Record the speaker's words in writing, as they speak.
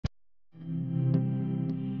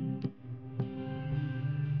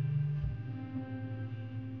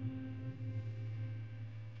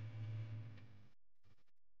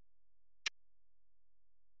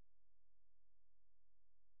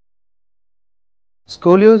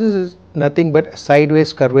Scoliosis is nothing but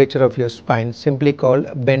sideways curvature of your spine, simply called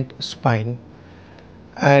bent spine,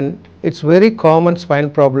 and it's very common spine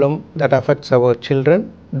problem that affects our children.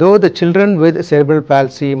 Though the children with cerebral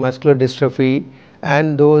palsy, muscular dystrophy,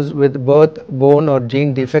 and those with birth, bone or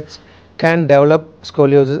gene defects can develop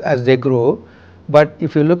scoliosis as they grow, but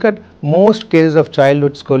if you look at most cases of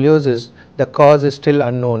childhood scoliosis, the cause is still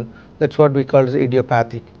unknown. That's what we call as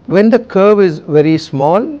idiopathic. When the curve is very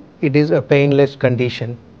small, it is a painless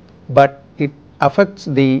condition, but it affects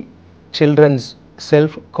the children's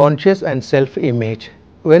self-conscious and self-image.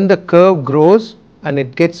 When the curve grows and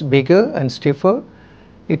it gets bigger and stiffer,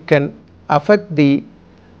 it can affect the,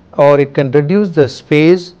 or it can reduce the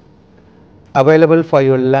space available for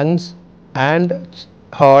your lungs and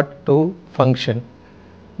heart to function,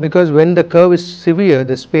 because when the curve is severe,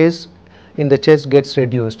 the space in the chest gets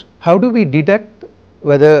reduced. How do we detect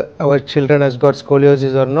whether our children has got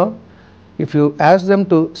scoliosis or not? If you ask them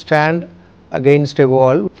to stand against a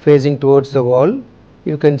wall facing towards the wall,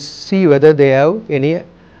 you can see whether they have any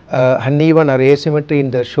uneven or asymmetry in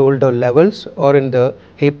the shoulder levels or in the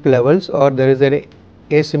hip levels, or there is any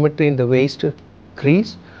asymmetry in the waist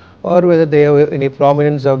crease, or whether they have any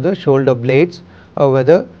prominence of the shoulder blades, or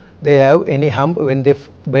whether they have any hump when they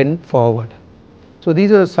bend forward. So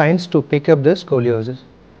these are the signs to pick up the scoliosis.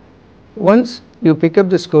 Once you pick up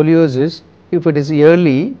the scoliosis, if it is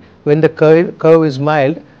early, when the curve is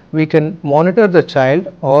mild, we can monitor the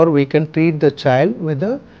child or we can treat the child with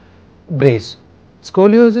a brace.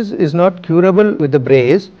 Scoliosis is not curable with the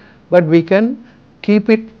brace, but we can keep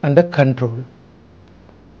it under control.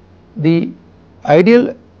 The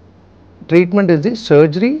ideal treatment is the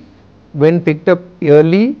surgery. When picked up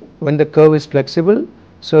early, when the curve is flexible,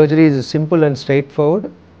 surgery is simple and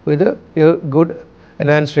straightforward with a good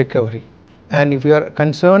enhanced recovery. And if you are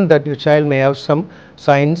concerned that your child may have some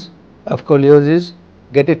signs of scoliosis,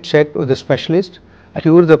 get it checked with a specialist,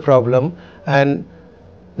 cure the problem, and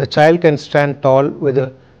the child can stand tall with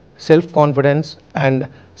a self-confidence and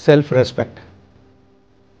self-respect.